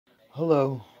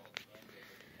Hello.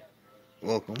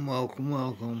 Welcome, welcome,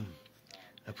 welcome.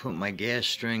 I put my gas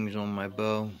strings on my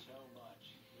bow.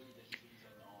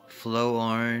 Flow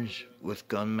orange with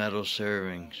gunmetal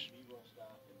servings.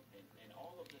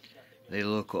 They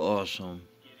look awesome.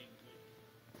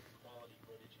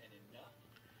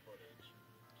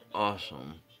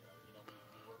 Awesome.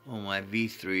 On my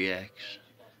V3X.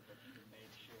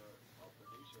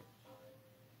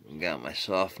 Got my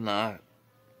soft knot.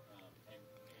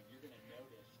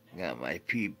 Got my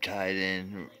peep tied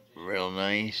in real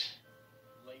nice.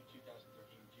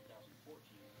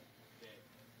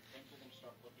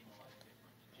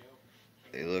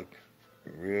 They look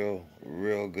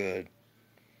real good.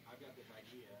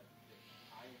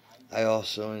 I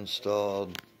also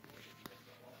installed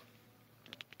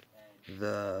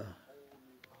the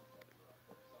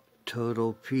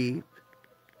Total Peep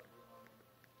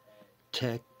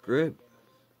Tech grip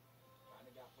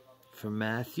from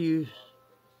Mathews.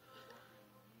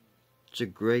 It's a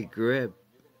great grip.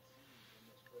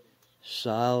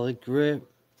 Solid grip.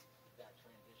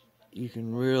 You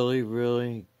can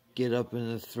really get up in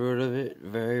the throat of it.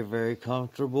 Very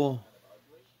comfortable.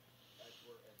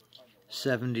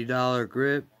 $70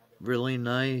 grip. Really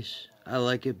nice. I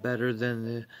like it better than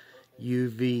the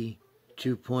UV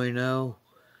 2.0.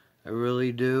 I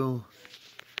really do.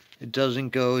 It doesn't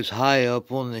go as high up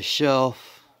on the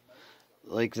shelf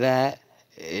like that.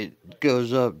 It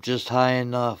goes up just high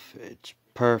enough. It's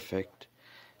perfect.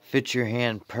 Fits your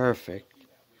hand perfect.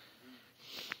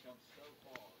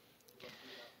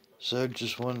 So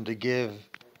just wanted to give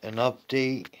an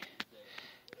update,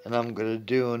 and I'm going to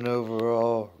do an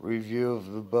overall review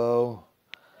of the bow.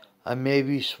 I may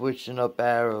be switching up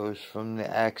arrows from the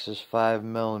Axis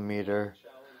 5mm.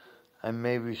 I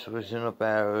may be switching up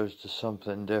arrows to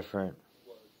something different.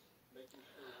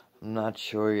 I'm not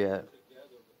sure yet.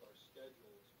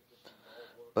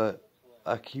 But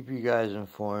I'll keep you guys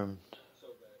informed.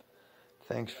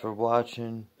 Thanks for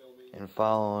watching and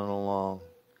following along.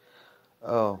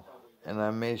 Oh, and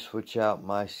I may switch out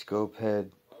my scope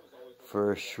head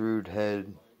for a shrewd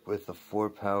head with a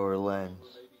 4-power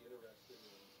lens.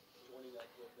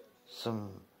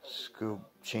 Some scope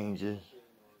changes.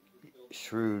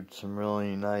 Shrewd, some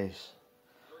really nice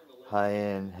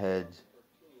high-end heads.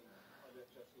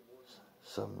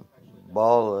 Some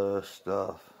baller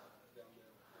stuff.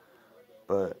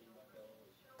 But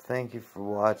thank you for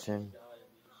watching.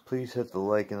 Please hit the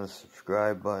like and the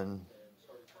subscribe button.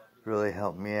 Really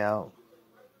help me out.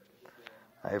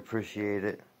 I appreciate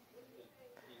it.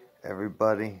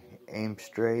 Everybody, aim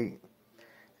straight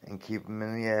and keep them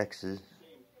in the X's.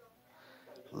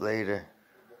 Later.